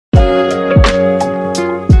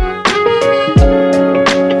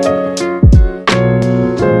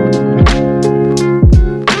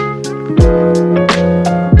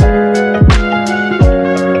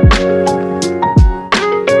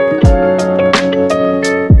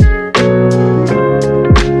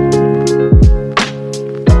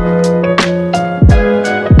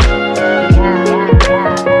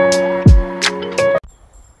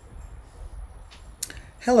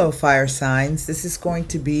fire signs. This is going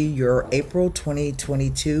to be your April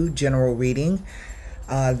 2022 general reading.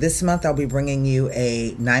 This month I'll be bringing you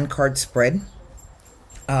a 9-card spread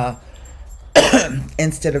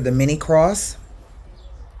instead of the mini cross,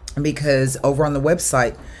 because over on the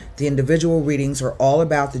website the individual readings are all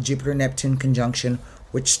about the Jupiter-Neptune conjunction,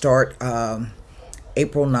 which start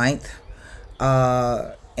April 9th,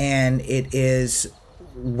 and it is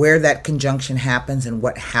where that conjunction happens and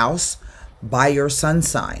what house by your sun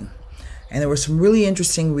sign. And there were some really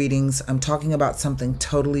interesting readings. I'm talking about something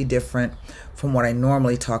totally different from what I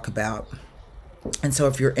normally talk about. And so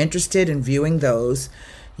if you're interested in viewing those,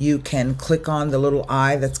 you can click on the little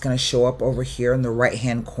eye that's going to show up over here in the right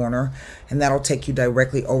hand corner, and that'll take you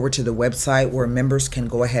directly over to the website where members can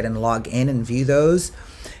go ahead and log in and view those.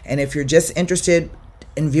 And if you're just interested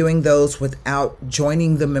in viewing those without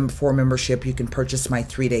joining the for membership, you can purchase my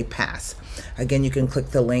 3-day pass. Again, you can click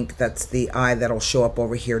the link, that's the eye that'll show up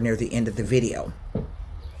over here near the end of the video.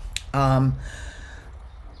 I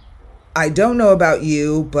don't know about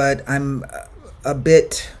you, but I'm a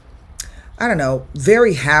bit, I don't know,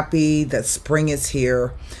 very happy that spring is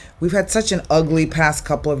here. We've had such an ugly past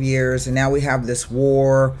couple of years, and now we have this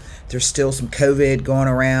war. There's still some COVID going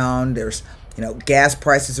around. There's, you know, gas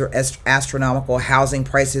prices are astronomical, housing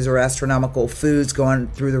prices are astronomical, food's going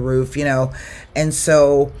through the roof, you know. And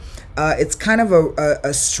so it's kind of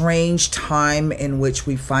a strange time in which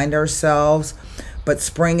we find ourselves. But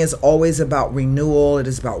spring is always about renewal. It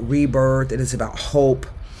is about rebirth. It is about hope.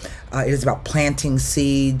 It is about planting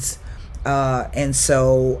seeds. And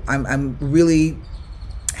so I'm really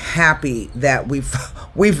happy that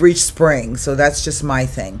we've reached spring. So that's just my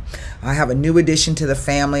thing. I have a new addition to the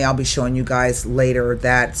family. I'll be showing you guys later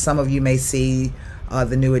that some of you may see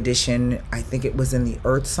the new addition. I think it was in the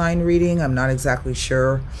earth sign reading. I'm not exactly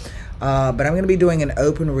sure. But I'm going to be doing an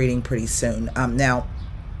open reading pretty soon. Now,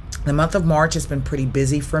 the month of March has been pretty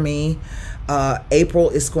busy for me. April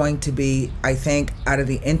is going to be, I think, out of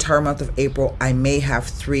the entire month of April, I may have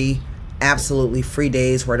 3 absolutely free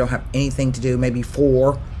days where I don't have anything to do, maybe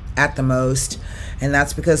 4 at the most. And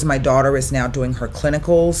that's because my daughter is now doing her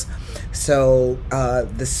clinicals. So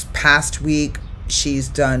this past week, she's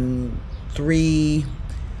done 3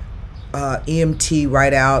 EMT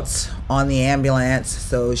write-outs on the ambulance.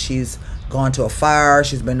 So she's gone to a fire,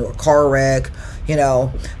 she's been to a car wreck, you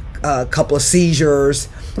know, a couple of seizures.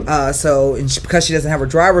 Because she doesn't have her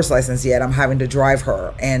driver's license yet, I'm having to drive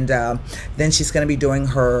her. And then she's going to be doing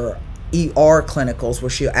her ER clinicals, where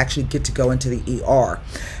she'll actually get to go into the ER.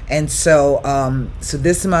 And so so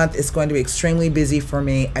this month is going to be extremely busy for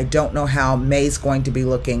me. I don't know how May's going to be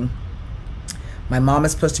looking. My mom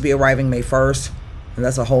is supposed to be arriving May 1st, and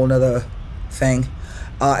that's a whole nother thing.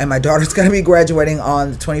 And my daughter's going to be graduating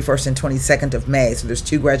on the 21st and 22nd of May. So there's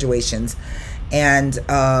 2 graduations. And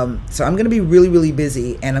so I'm going to be really, really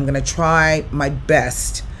busy, and I'm going to try my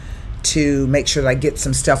best to make sure that I get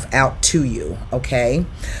some stuff out to you, okay?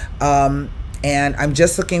 And I'm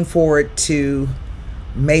just looking forward to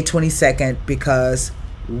May 22nd, because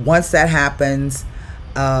once that happens,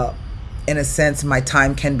 in a sense, my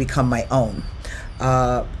time can become my own.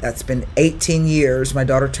 That's been 18 years. My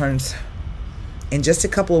daughter turns, in just a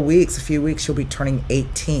couple of weeks, a few weeks, she'll be turning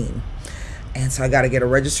 18. And so I got to get her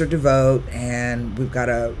registered to vote, and we've got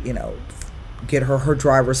to, you know, get her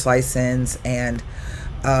driver's license. And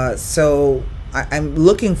so I'm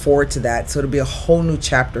looking forward to that. So it'll be a whole new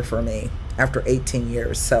chapter for me after 18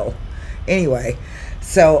 years. So anyway,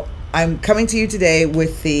 so I'm coming to you today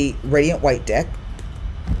with the Radiant White deck.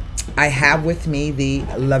 I have with me the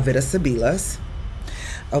La Vida Sibilas.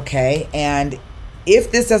 Okay, and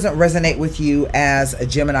if this doesn't resonate with you as a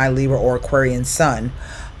Gemini, Libra, or Aquarian sun,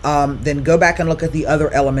 then go back and look at the other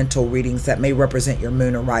elemental readings that may represent your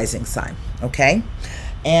moon or rising sign, okay?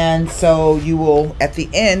 And so you will, at the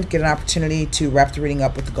end, get an opportunity to wrap the reading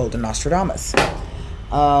up with the Golden Nostradamus.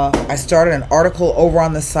 I started an article over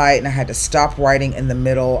on the site, and I had to stop writing in the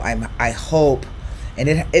middle. I hope, and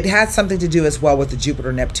it has something to do as well with the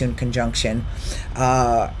Jupiter-Neptune conjunction.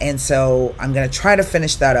 And so I'm going to try to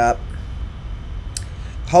finish that up.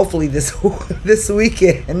 Hopefully this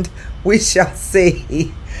weekend, we shall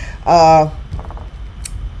see.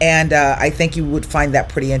 And I think you would find that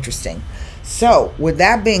pretty interesting. So with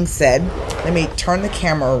that being said, let me turn the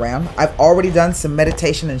camera around. I've already done some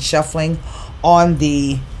meditation and shuffling on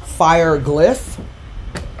the fire glyph.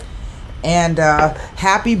 And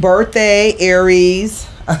happy birthday, Aries.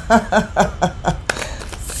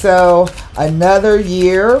 So another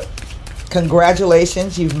year.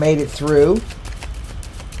 Congratulations, you've made it through.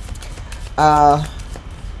 And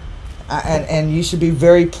you should be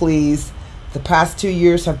very pleased. The past 2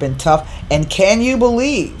 years have been tough. And can you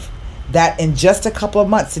believe that in just a couple of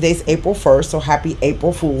months, today's April 1st, so happy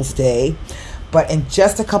April Fool's Day, but in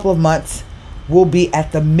just a couple of months, we'll be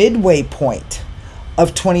at the midway point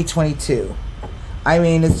of 2022. I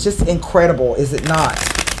mean, it's just incredible, is it not?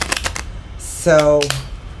 So,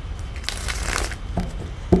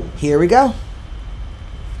 here we go.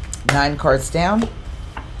 9 cards down.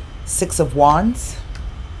 6 of Wands.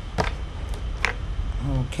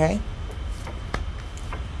 Okay.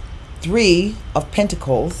 3 of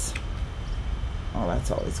Pentacles. Oh,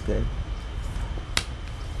 that's always good.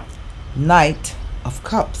 Knight of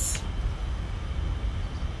Cups.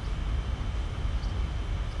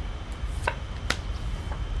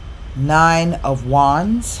 Nine of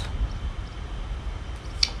Wands.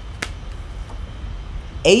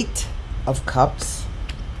 8 of Cups.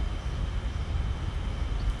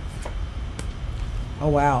 Oh,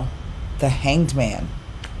 wow. The Hanged Man.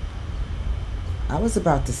 I was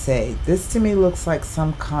about to say, this to me looks like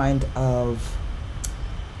some kind of,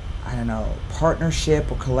 I don't know,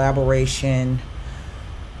 partnership or collaboration.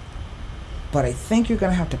 But I think you're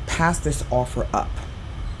going to have to pass this offer up.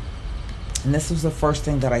 And this was the first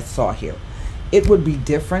thing that I saw here. It would be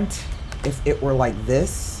different if it were like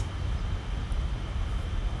this.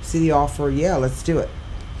 See the offer? Yeah, let's do it.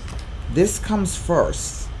 This comes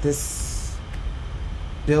first. This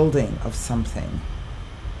building of something.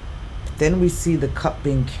 Then we see the cup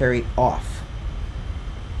being carried off.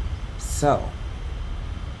 So,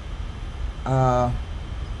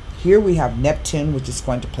 here we have Neptune, which is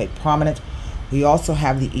going to play prominent. We also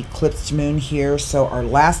have the eclipsed moon here. So our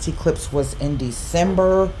last eclipse was in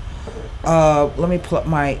December. Let me pull up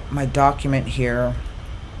my document here.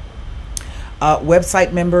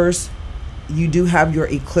 Website members, you do have your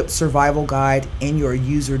eclipse survival guide in your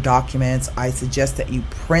user documents. I suggest that you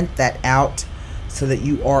print that out so that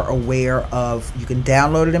you are aware of, you can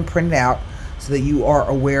download it and print it out so that you are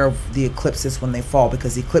aware of the eclipses when they fall,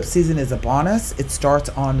 because eclipse season is upon us. It starts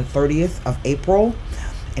on the 30th of April.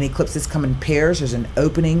 And eclipses come in pairs. There's an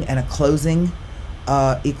opening and a closing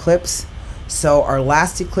eclipse. So our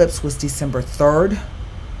last eclipse was December 3rd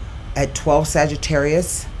at 12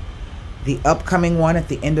 Sagittarius. The upcoming one at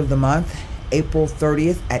the end of the month, April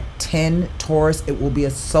 30th at 10 Taurus, it will be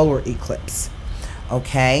a solar eclipse.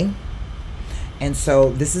 Okay? And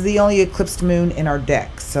so this is the only eclipsed moon in our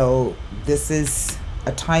deck. So this is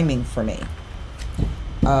a timing for me.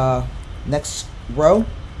 Next row.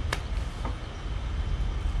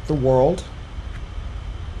 The World.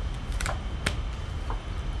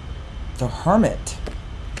 The Hermit.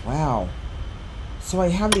 Wow. So I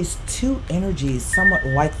have these two energies somewhat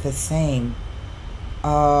like the same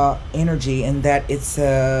energy, in that it's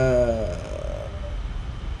a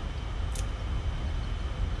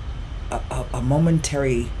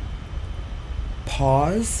momentary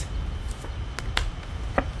pause.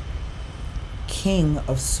 King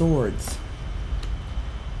of Swords.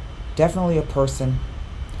 Definitely a person.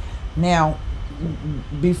 Now,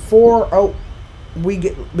 before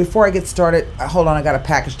I get started, hold on, I got a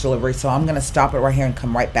package delivery, so I'm going to stop it right here and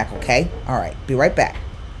come right back, okay? All right, be right back.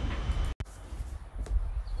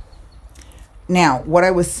 Now, what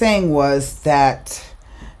I was saying was that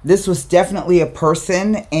this was definitely a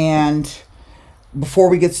person, and before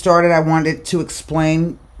we get started, I wanted to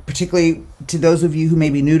explain, particularly to those of you who may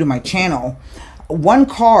be new to my channel, one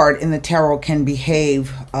card in the tarot can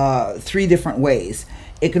behave 3 different ways.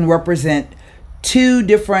 It can represent 2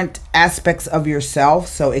 different aspects of yourself.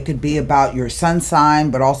 So it could be about your sun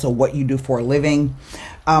sign, but also what you do for a living.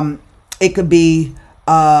 It could be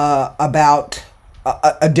about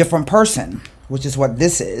a different person, which is what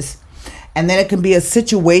this is. And then it can be a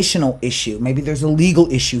situational issue. Maybe there's a legal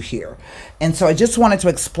issue here. And so I just wanted to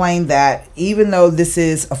explain that even though this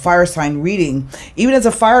is a fire sign reading, even as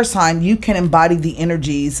a fire sign, you can embody the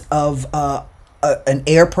energies of an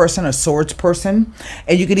air person, a swords person.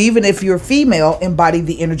 And you could even, if you're female, embody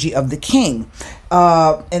the energy of the king.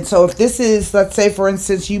 And so if this is, let's say, for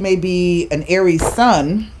instance, you may be an Aries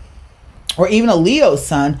sun, or even a Leo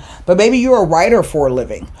sun, but maybe you're a writer for a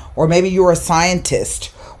living, or maybe you're a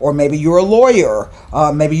scientist, or maybe you're a lawyer,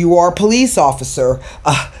 maybe you are a police officer,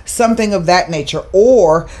 something of that nature.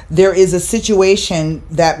 Or there is a situation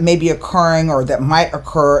that may be occurring or that might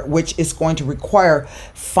occur, which is going to require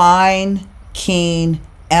fine, keen,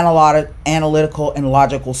 analytical, and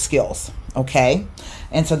logical skills. Okay?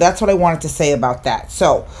 And so that's what I wanted to say about that.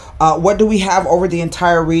 So what do we have over the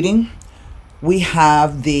entire reading? We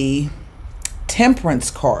have the Temperance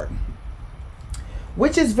card,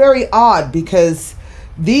 which is very odd because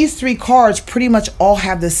these 3 cards pretty much all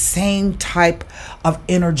have the same type of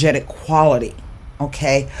energetic quality,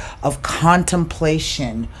 okay? Of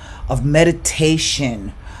contemplation, of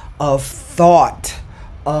meditation, of thought,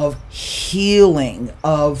 of healing,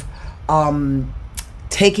 of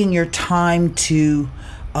taking your time to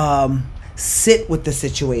sit with the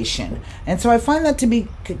situation. And so I find that to be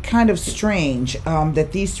kind of strange,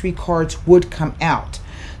 that these three cards would come out.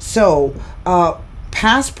 So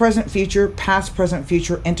past, present,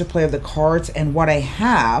 future interplay of the cards. And what I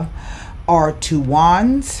have are 2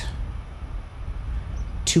 wands,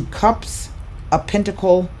 2 cups, a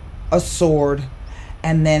pentacle, a sword,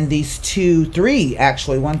 and then these 3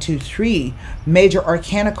 major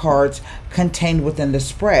arcana cards contained within the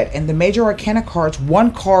spread. And the major arcana cards,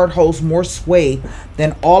 one card holds more sway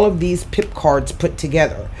than all of these pip cards put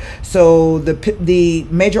together. So the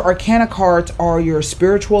major arcana cards are your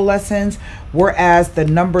spiritual lessons, whereas the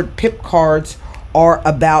numbered pip cards are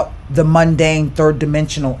about the mundane, third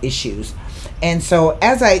dimensional issues. And so,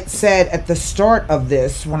 as I said at the start of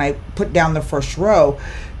this, when I put down the first row,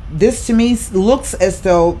 this to me looks as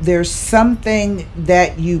though there's something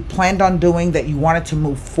that you planned on doing that you wanted to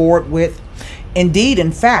move forward with. Indeed,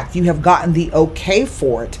 in fact, you have gotten the okay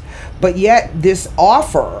for it. But yet this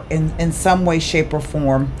offer in some way, shape, or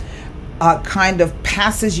form kind of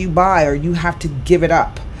passes you by, or you have to give it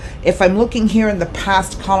up. If I'm looking here in the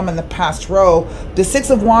past column, in the past row, the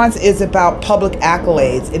 6 of Wands is about public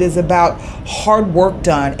accolades. It is about hard work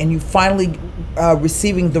done, and you finally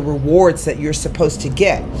receiving the rewards that you're supposed to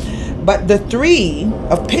get. But the 3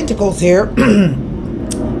 of Pentacles here,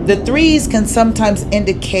 the 3s can sometimes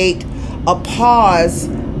indicate a pause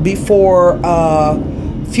before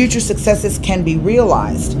future successes can be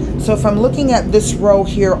realized. So if I'm looking at this row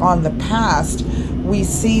here on the past, we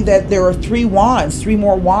see that there are 3 wands, 3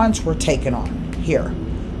 more wands were taken on here.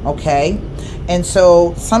 Okay. And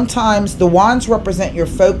so sometimes the wands represent your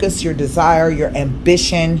focus, your desire, your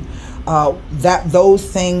ambition, those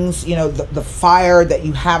things, you know, the fire that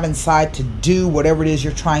you have inside to do whatever it is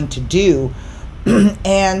you're trying to do.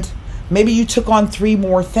 And maybe you took on 3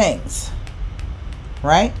 more things,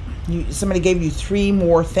 right? Somebody gave you 3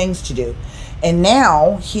 more things to do. And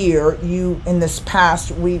now here, in this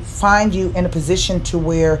past, we find you in a position to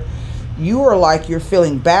where you are like, you're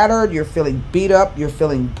feeling battered, you're feeling beat up, you're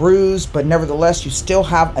feeling bruised, but nevertheless, you still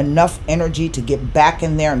have enough energy to get back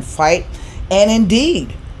in there and fight. And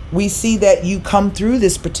indeed, we see that you come through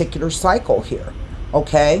this particular cycle here.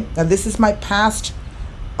 Okay. Now this is my past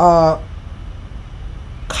column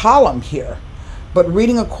here, but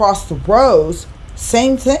reading across the rows,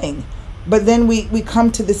 same thing. But then we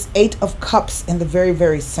come to this 8 of Cups in the very,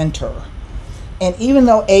 very center. And even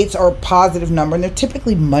though 8s are a positive number, and they're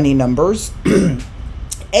typically money numbers,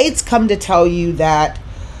 8s come to tell you that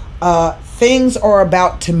things are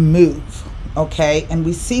about to move. Okay, and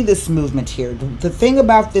we see this movement here. The thing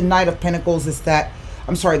about the Knight of Pentacles is that,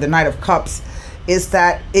 the Knight of Cups, is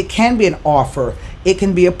that it can be an offer. It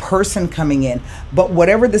can be a person coming in. But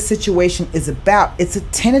whatever the situation is about, it's a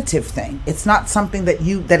tentative thing. It's not something that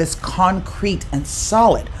is concrete and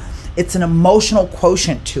solid. It's an emotional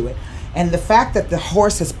quotient to it. And the fact that the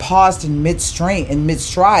horse has paused in mid-stride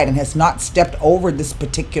and has not stepped over this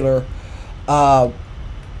particular,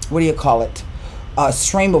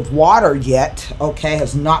 stream of water yet, okay,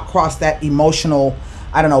 has not crossed that emotional,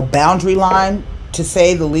 boundary line, to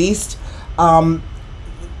say the least,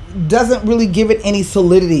 doesn't really give it any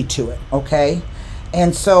solidity to it, okay?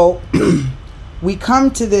 And so we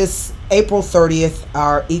come to this April 30th,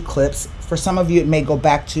 our eclipse. For some of you, it may go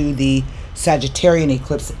back to the Sagittarian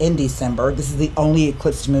eclipse in December. This is the only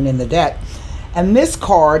eclipsed moon in the deck. And this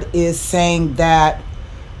card is saying that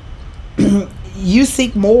you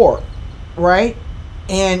seek more, right?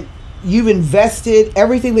 And you've invested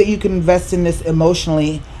everything that you can invest in this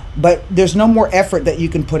emotionally, but there's no more effort that you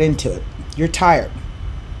can put into it. You're tired.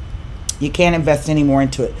 You can't invest any more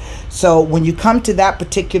into it. So when you come to that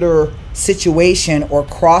particular situation or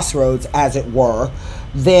crossroads, as it were,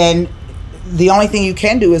 then the only thing you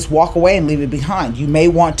can do is walk away and leave it behind. You may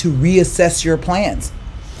want to reassess your plans.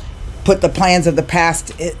 Put the plans of the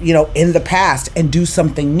past, in the past, and do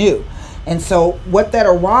something new. And so what that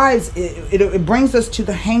arrives, it brings us to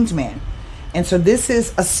the Hanged Man. And so this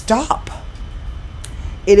is a stop.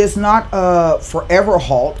 It is not a forever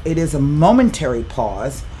halt. It is a momentary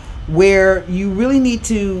pause where you really need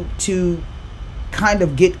to kind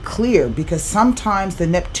of get clear, because sometimes the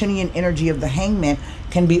Neptunian energy of the Hangman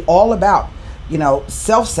can be all about,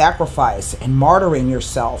 self-sacrifice and martyring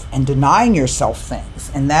yourself and denying yourself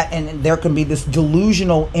things. And there can be this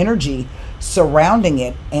delusional energy surrounding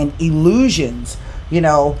it and illusions,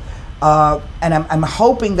 and I'm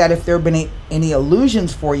hoping that if there have been any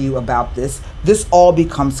illusions for you about this all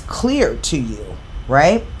becomes clear to you,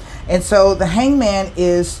 right? And so the Hangman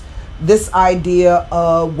is this idea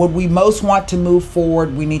of when we most want to move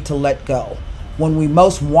forward, we need to let go. When we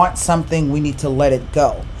most want something, we need to let it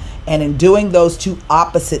go. And in doing those two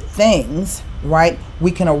opposite things, right,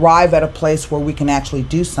 we can arrive at a place where we can actually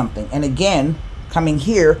do something. And again, coming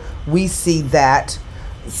here, we see that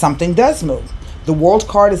something does move. The World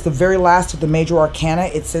card is the very last of the major arcana.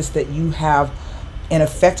 It says that you have, in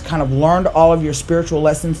effect, kind of learned all of your spiritual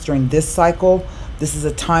lessons during this cycle. This is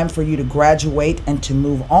a time for you to graduate and to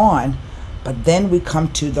move on. But then we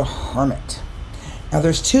come to the Hermit. Now,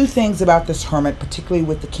 there's two things about this Hermit, particularly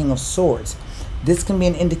with the King of Swords. This can be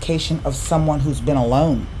an indication of someone who's been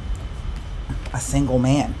alone, a single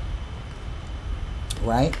man,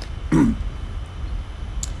 right?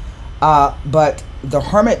 But the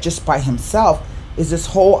Hermit just by himself is this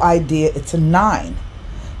whole idea. It's a 9.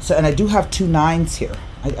 So, and I do have 2 9s here.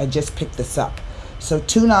 I just picked this up. So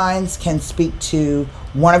 2 9s can speak to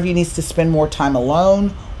one of you needs to spend more time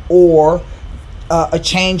alone, or a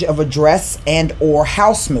change of address and or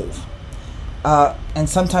house move. And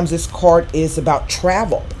sometimes this card is about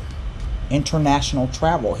travel, international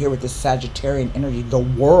travel. Here with this Sagittarian energy, the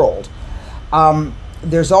World.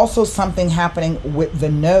 There's also something happening with the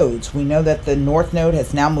nodes. We know that the North Node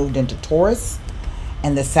has now moved into Taurus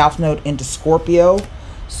and the South Node into Scorpio.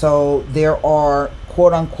 So there are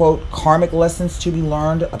quote unquote karmic lessons to be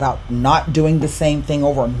learned about not doing the same thing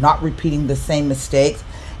over, not repeating the same mistakes.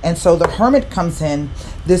 And so the Hermit comes in.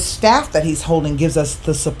 This staff that he's holding gives us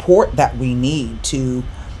the support that we need to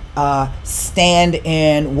stand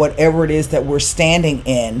in whatever it is that we're standing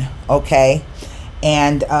in, okay?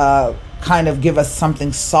 And kind of give us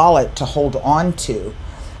something solid to hold on to.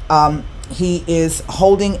 He is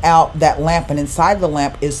holding out that lamp, and inside the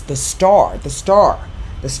lamp is the star. The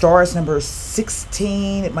star is number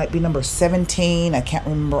 16. It might be number 17. I can't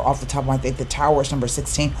remember off the top of my head. I think the tower is number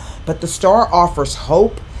 16. But the star offers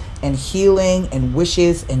hope and healing and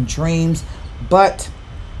wishes and dreams. But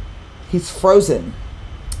he's frozen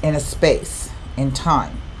in a space, in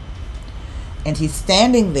time. And he's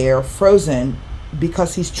standing there frozen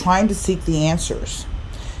because he's trying to seek the answers.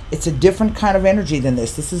 It's a different kind of energy than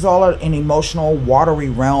this. This is all an emotional, watery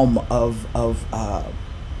realm of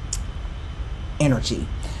energy.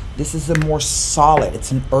 This is a more solid.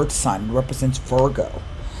 It's an earth sign. It represents Virgo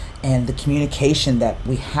and the communication that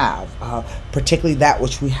we have, particularly that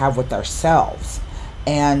which we have with ourselves.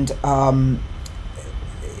 And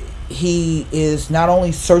he is not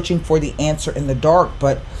only searching for the answer in the dark,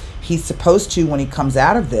 but he's supposed to, when he comes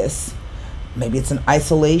out of this, maybe it's an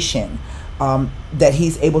isolation, that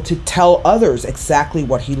he's able to tell others exactly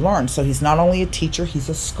what he learned. So he's not only a teacher, he's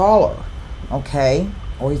a scholar, okay?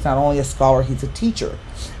 Or he's not only a scholar, he's a teacher.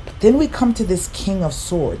 But then we come to this King of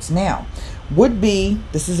Swords. Now,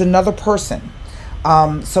 this is another person,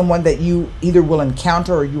 someone that you either will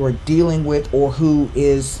encounter or you are dealing with, or who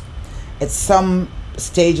is at some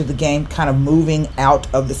stage of the game kind of moving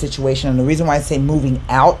out of the situation. And the reason why I say moving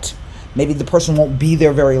out, maybe the person won't be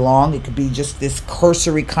there very long. It could be just this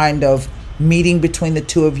cursory kind of meeting between the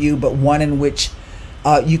two of you, but one in which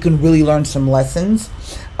you can really learn some lessons.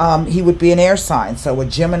 He would be an air sign, so a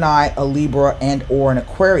Gemini, a Libra, and or an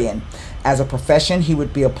Aquarian. As a profession, he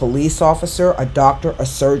would be a police officer, a doctor, a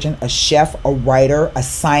surgeon, a chef, a writer, a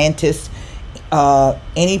scientist,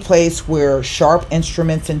 any place where sharp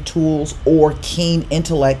instruments and tools or keen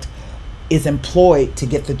intellect is employed to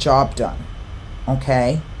get the job done.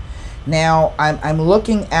 Okay? Now, I'm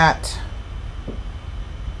looking at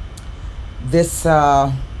this,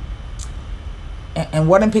 and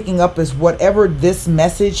what I'm picking up is whatever this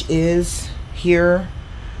message is here,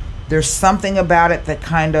 there's something about it that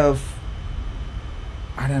kind of,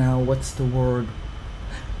 I don't know, what's the word?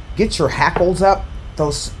 Get your hackles up.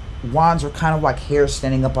 Those wands are kind of like hair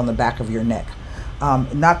standing up on the back of your neck.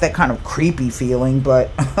 Not that kind of creepy feeling,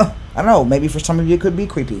 but I don't know, maybe for some of you it could be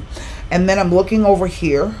creepy. And then I'm looking over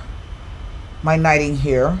here, my knighting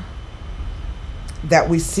here, that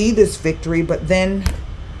we see this victory, but then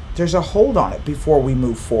there's a hold on it before we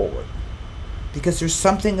move forward, because there's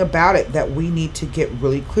something about it that we need to get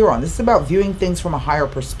really clear on. This is about viewing things from a higher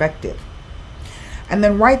perspective. And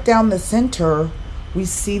then right down the center, we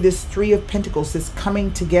see this Three of Pentacles, this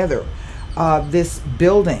coming together, this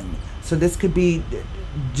building. So this could be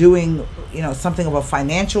doing, you know, something of a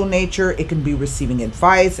financial nature. It can be receiving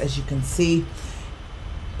advice. As you can see,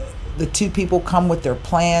 the two people come with their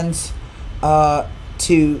plans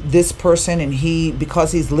to this person, and he,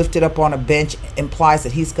 because he's lifted up on a bench, implies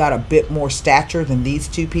that he's got a bit more stature than these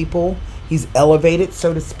two people. He's elevated,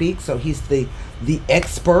 so to speak. So he's the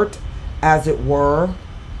expert, as it were.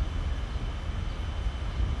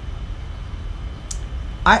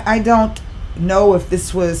 I don't know if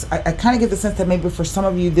this was, I kind of get the sense that maybe for some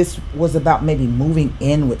of you this was about maybe moving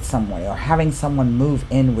in with someone or having someone move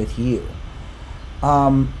in with you.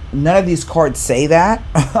 None of these cards say that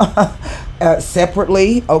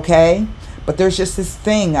separately, okay? But there's just this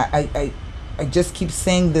thing. I just keep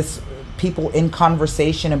seeing this, people in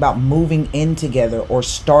conversation about moving in together or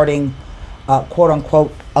starting, quote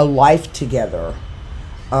unquote, a life together.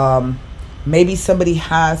 Maybe somebody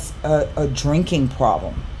has a drinking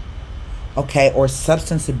problem, okay, or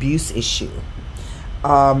substance abuse issue.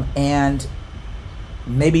 And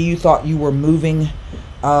maybe you thought you were moving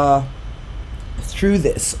through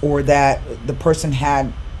this, or that the person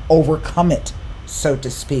had overcome it, so to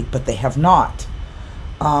speak, but they have not.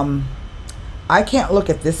 I can't look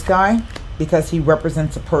at this guy because he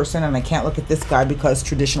represents a person, and I can't look at this guy because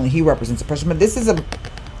traditionally he represents a person. But this is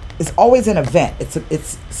it's always an event.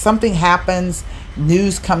 It's something happens,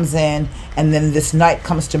 news comes in, and then this night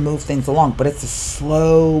comes to move things along. But it's a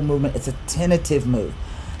slow movement. It's a tentative move.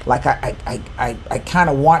 Like I kind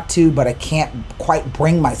of want to, but I can't quite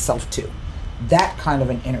bring myself to. That kind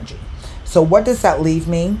of an energy. So what does that leave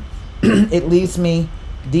me? It leaves me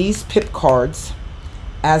these pip cards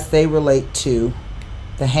as they relate to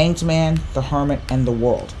the Hanged Man, the Hermit, and the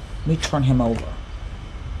World. Let me turn him over.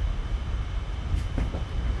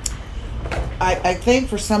 I think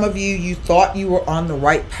for some of you, you thought you were on the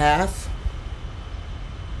right path,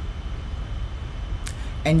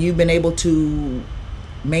 and you've been able to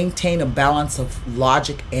maintain a balance of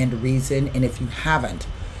logic and reason. And if you haven't,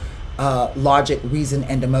 logic, reason,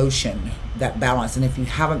 and emotion, that balance. And if you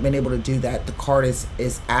haven't been able to do that, the card is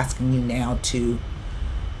asking you now to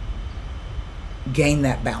gain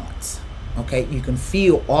that balance. Okay, you can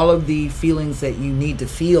feel all of the feelings that you need to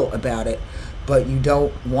feel about it, but you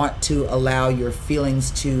don't want to allow your feelings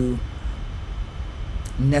to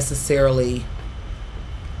necessarily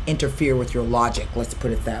interfere with your logic. Let's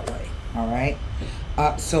put it that way. All right.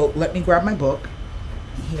 So let me grab my book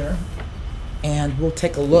here, and we'll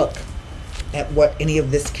take a look at what any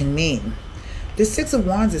of this can mean. This Six of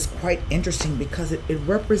Wands is quite interesting because it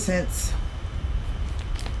represents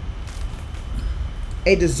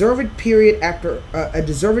a deserved period after a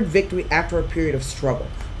deserved victory after a period of struggle.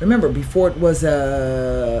 Remember, before it was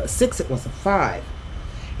a 6, it was a 5.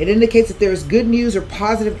 It indicates that there is good news or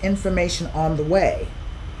positive information on the way.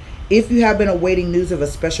 If you have been awaiting news of a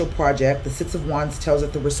special project, the Six of Wands tells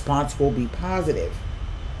that the response will be positive.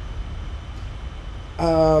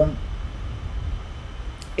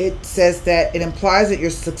 It says that it implies that your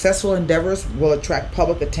successful endeavors will attract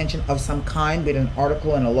public attention of some kind, be it an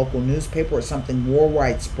article in a local newspaper or something more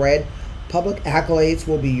widespread. Public accolades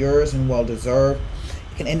will be yours and well deserved.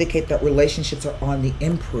 It can indicate that relationships are on the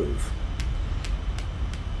improve.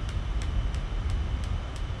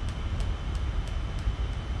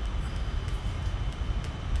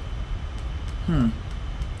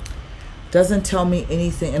 Doesn't tell me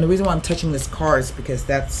anything. And the reason why I'm touching this card is because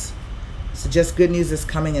that's suggests good news is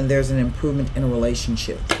coming and there's an improvement in a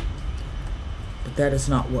relationship. But that is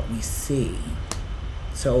not what we see.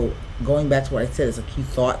 So going back to what I said, it's like you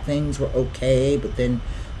thought things were okay, but then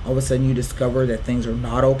all of a sudden you discover that things are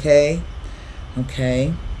not okay.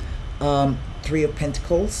 Okay. 3 of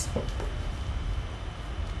Pentacles.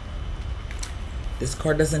 This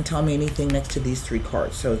card doesn't tell me anything next to these 3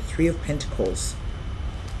 cards. So 3 of Pentacles.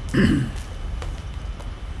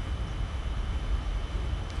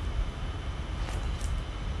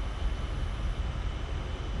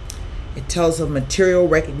 It tells of material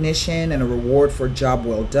recognition and a reward for a job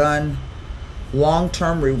well done.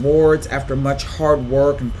 Long-term rewards after much hard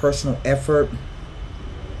work and personal effort.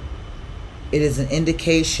 It is an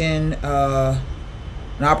indication, an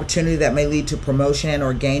opportunity that may lead to promotion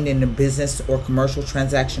or gain in a business or commercial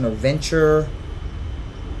transaction or venture.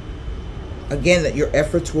 Again, that your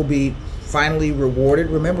efforts will be finally rewarded.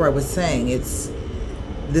 Remember, I was saying this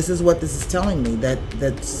is what this is telling me,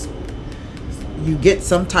 that's you get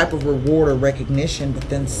some type of reward or recognition, but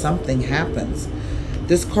then something happens.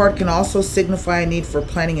 This card can also signify a need for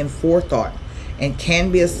planning and forethought, and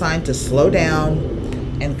can be a sign to slow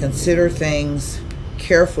down and consider things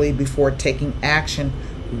carefully before taking action,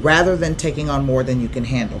 rather than taking on more than you can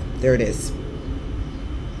handle. There it is.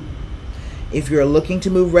 If you're looking to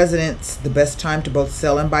move residence, the best time to both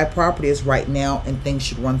sell and buy property is right now, and things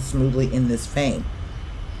should run smoothly in this vein.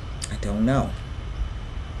 I don't know.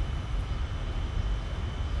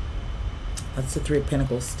 That's the 3 of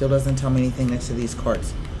Pentacles. Still doesn't tell me anything next to these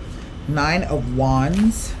cards. 9 of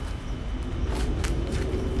Wands.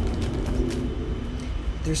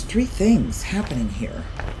 There's 3 things happening here.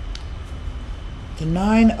 The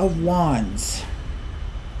 9 of Wands.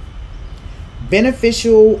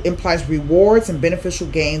 Beneficial implies rewards and beneficial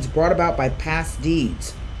gains brought about by past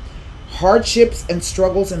deeds. Hardships and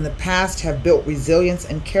struggles in the past have built resilience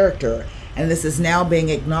and character, and this is now being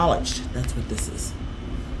acknowledged. That's what this is.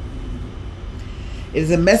 It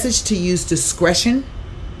is a message to use discretion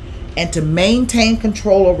and to maintain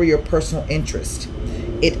control over your personal interest.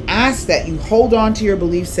 It asks that you hold on to your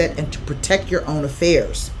belief set and to protect your own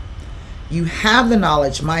affairs. You have the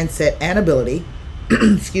knowledge, mindset, and ability,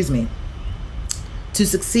 excuse me, to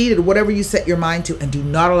succeed at whatever you set your mind to, and do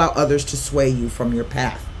not allow others to sway you from your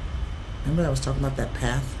path. Remember I was talking about that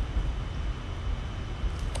path?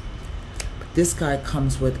 But this guy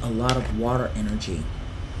comes with a lot of water energy.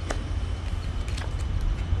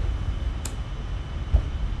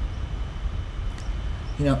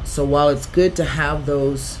 You know, so while it's good to have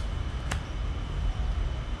those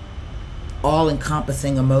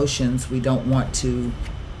all-encompassing emotions, we don't want to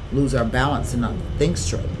lose our balance and not think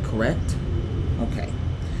straight, correct? Okay.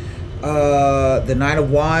 The Nine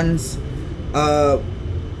of Wands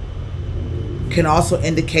can also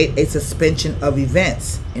indicate a suspension of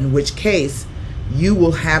events, in which case you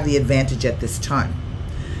will have the advantage at this time.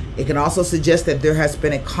 It can also suggest that there has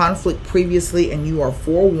been a conflict previously and you are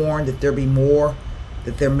forewarned that there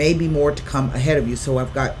may be more to come ahead of you. So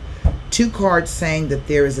I've got two cards saying that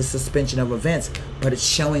there is a suspension of events, but it's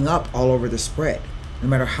showing up all over the spread, no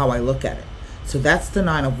matter how I look at it. So that's the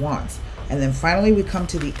Nine of Wands. And then finally we come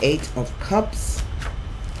to the Eight of Cups.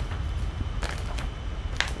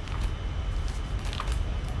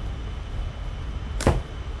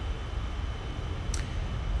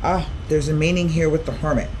 There's a meaning here with the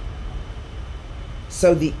Hermit.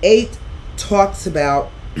 So the 8 talks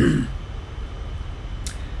about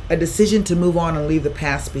a decision to move on and leave the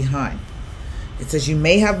past behind. It says you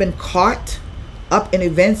may have been caught up in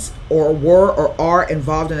events or were or are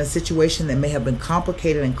involved in a situation that may have been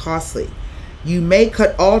complicated and costly. You may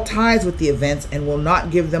cut all ties with the events and will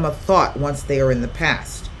not give them a thought once they are in the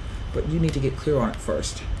past. But you need to get clear on it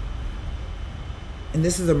first. And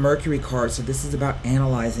this is a Mercury card, so this is about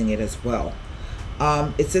analyzing it as well.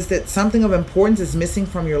 It says that something of importance is missing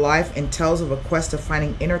from your life and tells of a quest of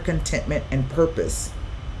finding inner contentment and purpose.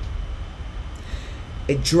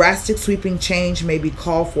 A drastic sweeping change may be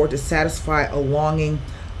called for to satisfy a longing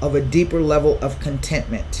of a deeper level of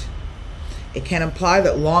contentment. It can imply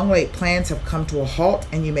that long laid plans have come to a halt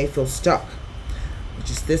and you may feel stuck, which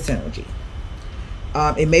is this energy.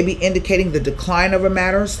 It may be indicating the decline of a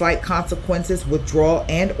matter, slight consequences, withdrawal,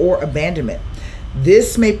 and or abandonment.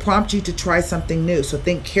 This may prompt you to try something new, so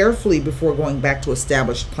think carefully before going back to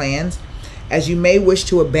established plans, as you may wish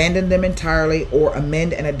to abandon them entirely or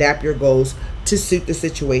amend and adapt your goals to suit the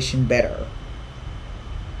situation better.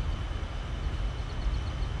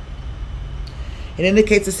 It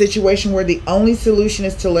indicates a situation where the only solution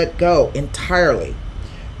is to let go entirely.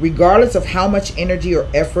 Regardless of how much energy or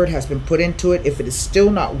effort has been put into it, if it is still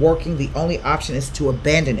not working, the only option is to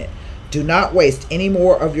abandon it. Do not waste any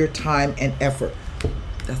more of your time and effort.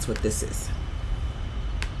 That's what this is.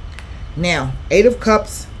 Now, 8 of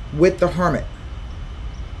Cups with the Hermit.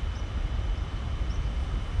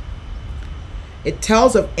 It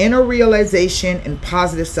tells of inner realization and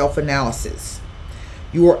positive self-analysis.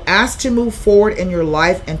 You are asked to move forward in your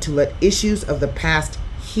life and to let issues of the past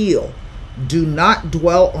heal. Do not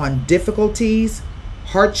dwell on difficulties,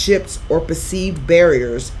 hardships, or perceived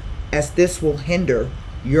barriers, as this will hinder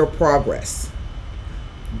your progress.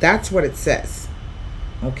 That's what it says.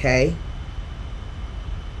 Okay?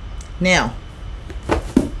 Now,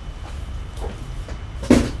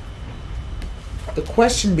 the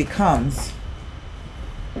question becomes,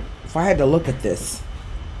 if I had to look at this,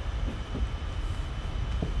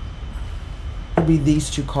 it would be these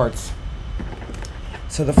two cards.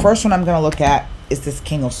 So the first one I'm going to look at is this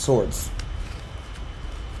King of Swords.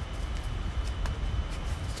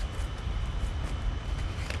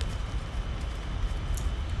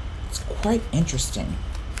 It's quite interesting.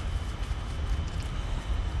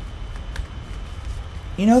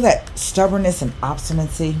 You know that stubbornness and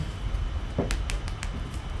obstinacy?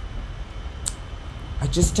 I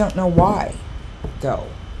just don't know why, though.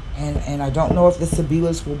 And I don't know if the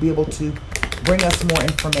Sibyllus will be able to bring us more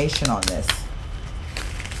information on this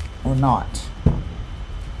or not.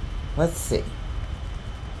 Let's see.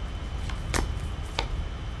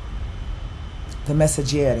 The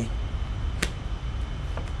Messaggeri.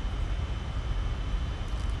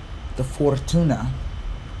 The Fortuna.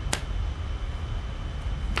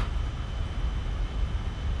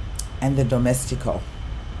 And the Domestico.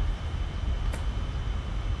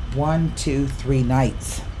 1, 2, 3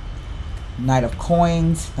 knights. Knight of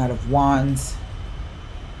Coins, Knight of Wands,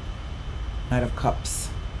 Knight of Cups.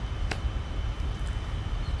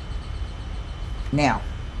 Now,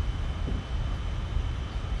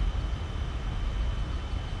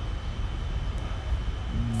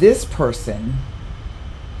 this person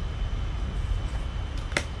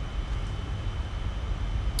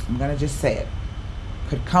I'm going to just say it,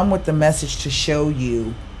 could come with the message to show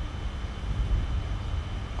you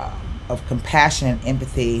of compassion and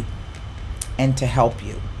empathy and to help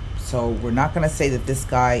you. So we're not going to say that this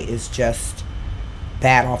guy is just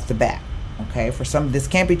bad off the bat. Okay, for some, this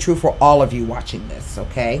can't be true for all of you watching this.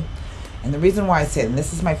 Okay, and the reason why I say it, and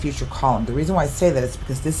this is my future column, the reason why I say that is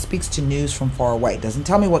because this speaks to news from far away. It doesn't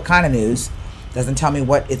tell me what kind of news, doesn't tell me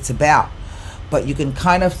what it's about, but you can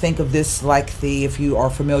kind of think of this like the, if you are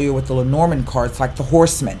familiar with the Lenormand cards, like the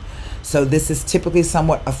Horseman. So this is typically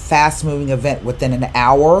somewhat a fast-moving event within an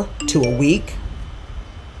hour to a week.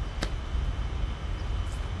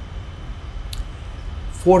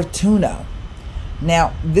 Fortuna.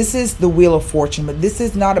 Now, this is the Wheel of Fortune, but this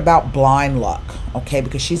is not about blind luck, okay?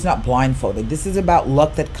 Because she's not blindfolded. This is about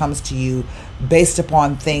luck that comes to you based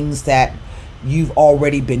upon things that you've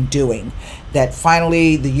already been doing, that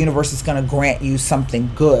finally the universe is going to grant you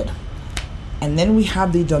something good. And then we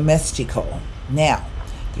have the Domestico. Now,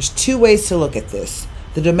 there's two ways to look at this.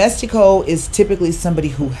 The Domestico is typically somebody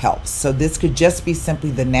who helps. So this could just be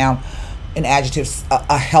simply the noun, an adjective,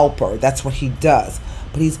 a helper. That's what he does.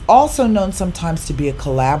 But he's also known sometimes to be a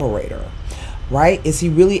collaborator, right? Is he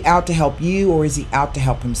really out to help you, or is he out to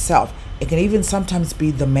help himself? It can even sometimes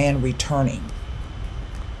be the man returning.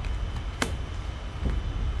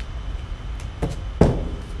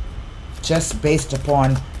 Just based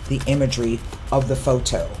upon the imagery of the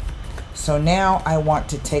photo. So now I want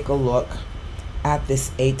to take a look at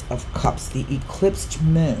this Eight of Cups, the eclipsed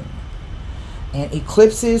moon. And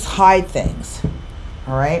eclipses hide things,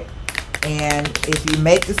 all right? And if you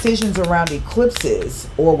make decisions around eclipses,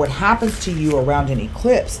 or what happens to you around an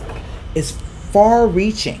eclipse is far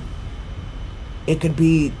reaching. It could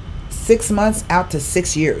be 6 months out to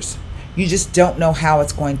 6 years. You just don't know how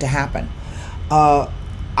it's going to happen.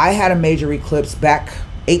 I had a major eclipse back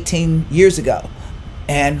 18 years ago,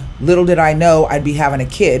 and little did I know I'd be having a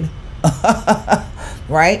kid,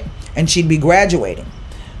 right? And she'd be graduating.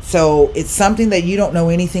 So it's something that you don't know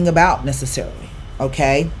anything about necessarily.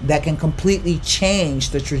 Okay, that can completely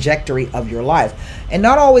change the trajectory of your life, and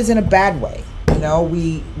not always in a bad way. You know,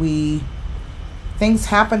 things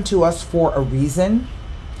happen to us for a reason.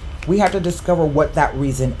 We have to discover what that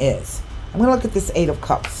reason is. I'm going to look at this Eight of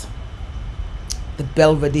Cups, the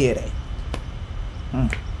Belvedere,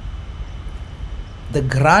 the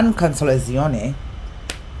Gran Consolazione,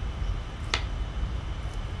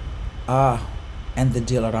 and the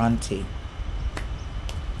Dileranti.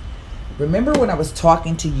 Remember when I was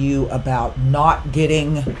talking to you about not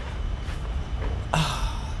getting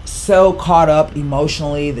so caught up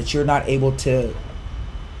emotionally that you're not able to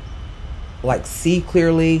like see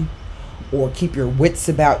clearly or keep your wits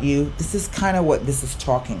about you? This is kind of what this is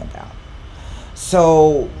talking about.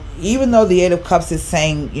 So even though the Eight of Cups is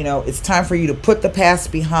saying, you know, it's time for you to put the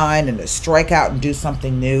past behind and to strike out and do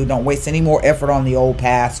something new. Don't waste any more effort on the old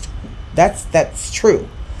past. That's true.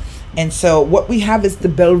 And so what we have is the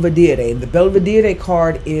Belvedere. The Belvedere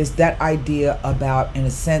card is that idea about, in a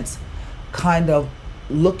sense, kind of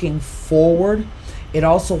looking forward. It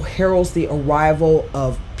also heralds the arrival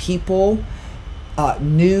of people,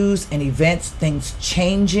 news and events, things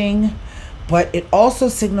changing. But it also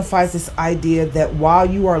signifies this idea that while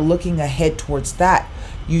you are looking ahead towards that,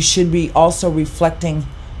 you should be also reflecting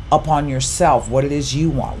upon yourself, what it is you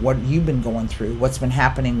want, what you've been going through, what's been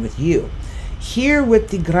happening with you. Here with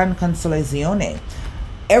the Gran Consolazione,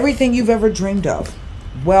 everything you've ever dreamed of,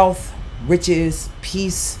 wealth, riches,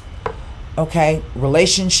 peace, okay,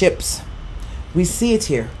 relationships, we see it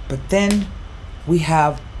here. But then we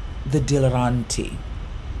have the Dileranti.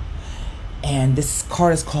 And this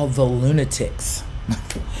card is called the Lunatics.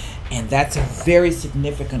 And that's a very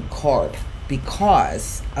significant card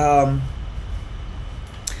because,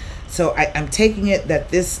 so I'm taking it that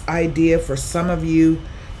this idea for some of you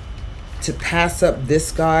to pass up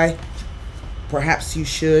this guy, perhaps you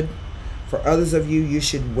should. For others of you, you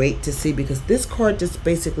should wait to see, because this card just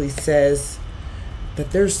basically says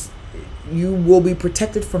that you will be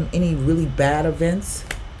protected from any really bad events,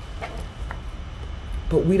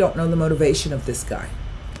 but we don't know the motivation of this guy,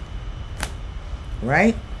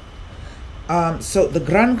 right? So the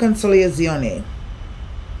Gran Consolazione,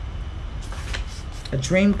 a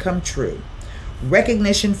dream come true.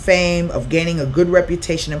 Recognition, fame, of gaining a good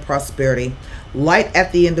reputation and prosperity, light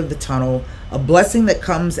at the end of the tunnel, a blessing that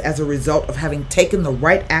comes as a result of having taken the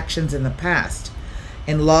right actions in the past.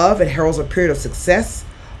 In love, it heralds a period of success,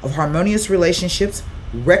 of harmonious relationships,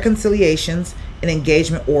 reconciliations, an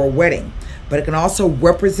engagement, or a wedding. But it can also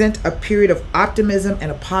represent a period of optimism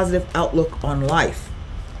and a positive outlook on life.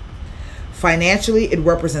 Financially, it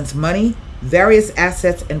represents money, various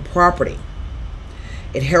assets, and property.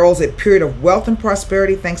 It heralds a period of wealth and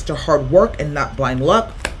prosperity thanks to hard work and not blind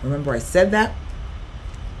luck. Remember I said that?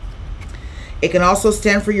 It can also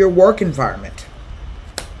stand for your work environment.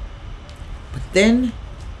 But then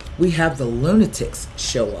we have the lunatics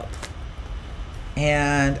show up.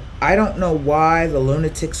 And I don't know why the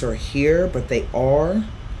lunatics are here, but they are.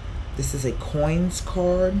 This is a coins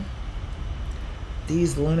card.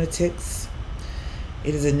 These lunatics.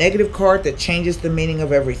 It is a negative card that changes the meaning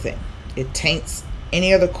of everything. It taints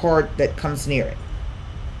any other card that comes near it.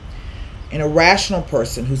 An irrational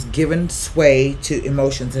person who's given sway to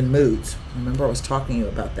emotions and moods. Remember I was talking to you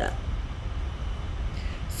about that.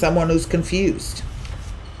 Someone who's confused.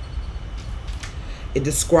 It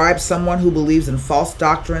describes someone who believes in false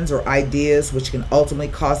doctrines or ideas which can ultimately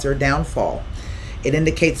cause their downfall. It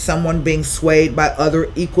indicates someone being swayed by other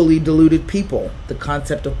equally deluded people. The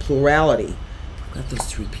concept of plurality. I've got those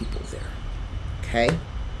three people there. Okay?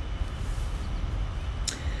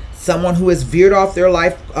 Someone who has veered off their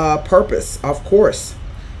life purpose, of course,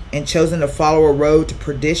 and chosen to follow a road to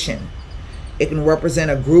perdition. It can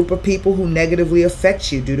represent a group of people who negatively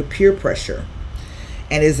affect you due to peer pressure,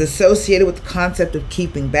 and is associated with the concept of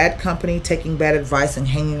keeping bad company, taking bad advice, and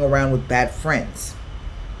hanging around with bad friends.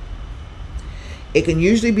 It can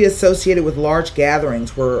usually be associated with large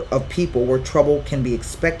gatherings of people where trouble can be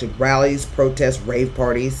expected. Rallies, protests, rave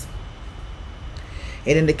parties.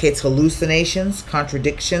 It indicates hallucinations,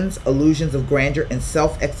 contradictions, illusions of grandeur, and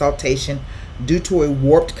self-exaltation due to a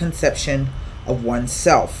warped conception of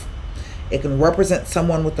oneself. It can represent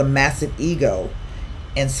someone with a massive ego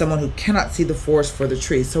and someone who cannot see the forest for the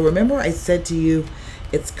trees. So remember I said to you,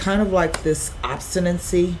 it's kind of like this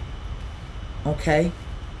obstinacy, okay?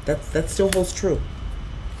 That still holds true.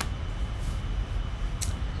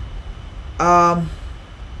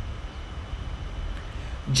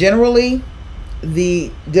 Generally,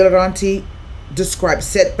 the dilettanti describes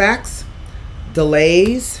setbacks,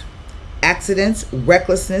 delays, accidents,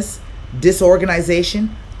 recklessness,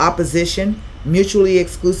 disorganization, opposition, mutually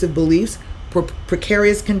exclusive beliefs,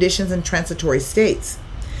 precarious conditions, and transitory states.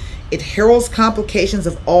 It heralds complications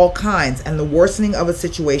of all kinds and the worsening of a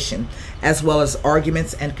situation, as well as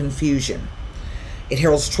arguments and confusion. It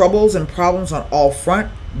heralds troubles and problems on all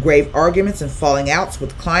fronts, grave arguments and falling outs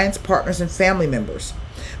with clients, partners, and family members.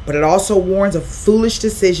 But it also warns of foolish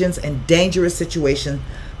decisions and dangerous situations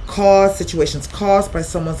caused by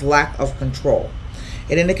someone's lack of control.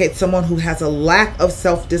 It indicates someone who has a lack of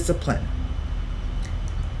self-discipline.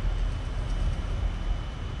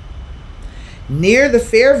 Near the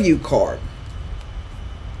Fairview card,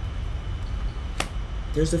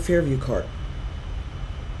 there's a Fairview card.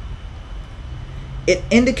 It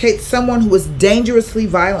indicates someone who is dangerously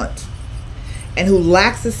violent and who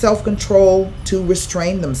lacks the self-control to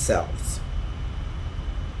restrain themselves.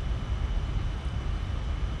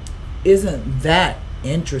 Isn't that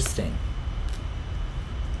interesting?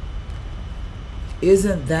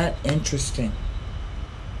 Isn't that interesting?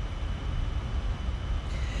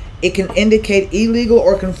 It can indicate illegal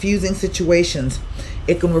or confusing situations.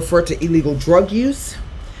 It can refer to illegal drug use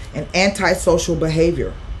and antisocial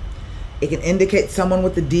behavior. It can indicate someone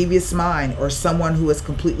with a devious mind or someone who has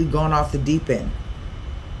completely gone off the deep end.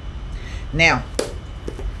 Now,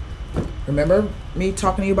 remember me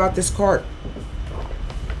talking to you about this card?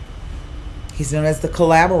 He's known as the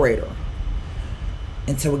collaborator.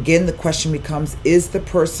 And so again, the question becomes, is the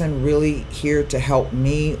person really here to help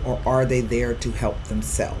me, or are they there to help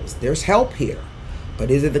themselves? There's help here,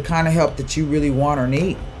 but is it the kind of help that you really want or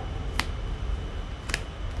need?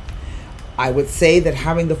 I would say that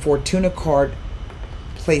having the Fortuna card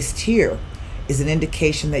placed here is an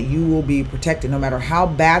indication that you will be protected no matter how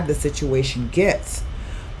bad the situation gets,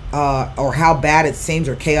 or how bad it seems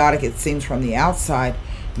or chaotic it seems from the outside.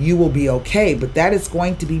 You will be okay, but that is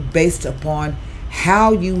going to be based upon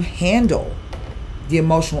how you handle the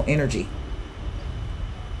emotional energy.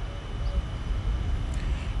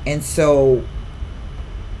 And so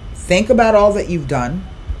think about all that you've done.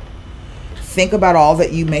 Think about all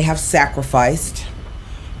that you may have sacrificed.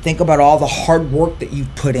 Think about all the hard work that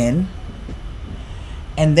you've put in.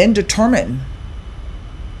 And then determine,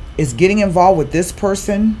 is getting involved with this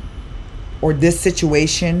person or this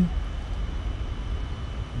situation,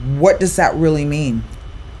 what does that really mean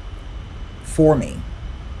for me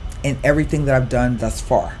and everything that I've done thus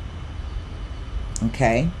far?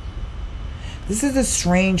 Okay? This is a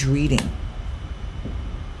strange reading,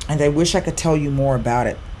 and I wish I could tell you more about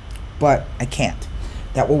it, but I can't.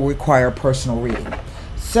 that will require a personal reading.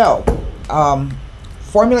 So,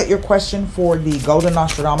 formulate your question for the Golden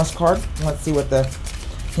Nostradamus card. Let's see what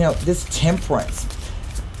this Temperance.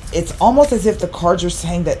 It's almost as if the cards are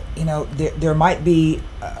saying that, there might be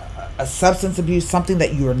a substance abuse, something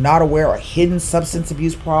that you are not aware, a hidden substance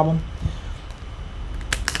abuse problem.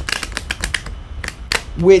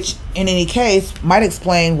 Which, in any case, might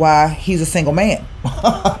explain why he's a single man.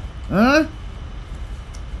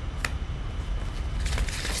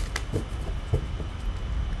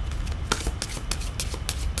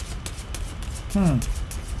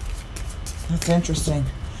 That's interesting.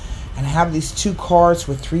 And I have these two cards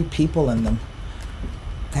with 3 people in them.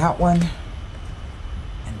 That one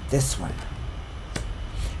and this one.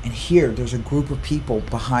 And here, there's a group of people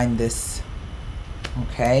behind this.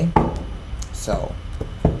 Okay? So,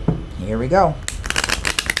 here we go.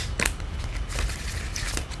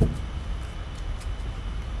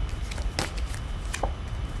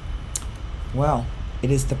 Well,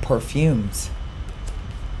 it is the perfumes.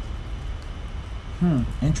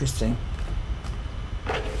 Interesting.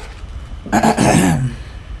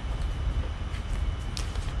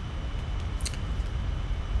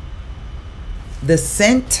 The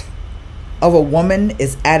scent of a woman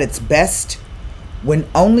is at its best when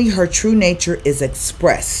only her true nature is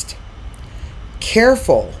expressed.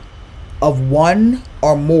 Careful of one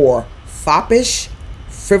or more foppish,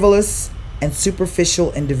 frivolous, and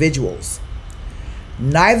superficial individuals.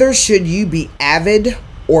 Neither should you be avid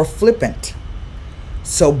or flippant.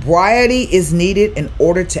 Sobriety is needed in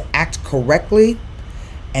order to act correctly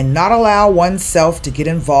and not allow oneself to get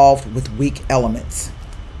involved with weak elements.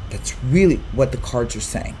 That's really what the cards are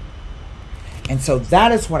saying. And so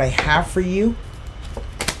that is what I have for you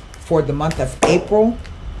for the month of April.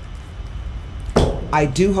 I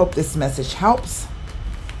do hope this message helps.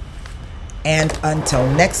 And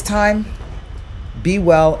until next time, be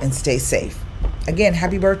well and stay safe. Again,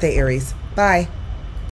 happy birthday, Aries. Bye.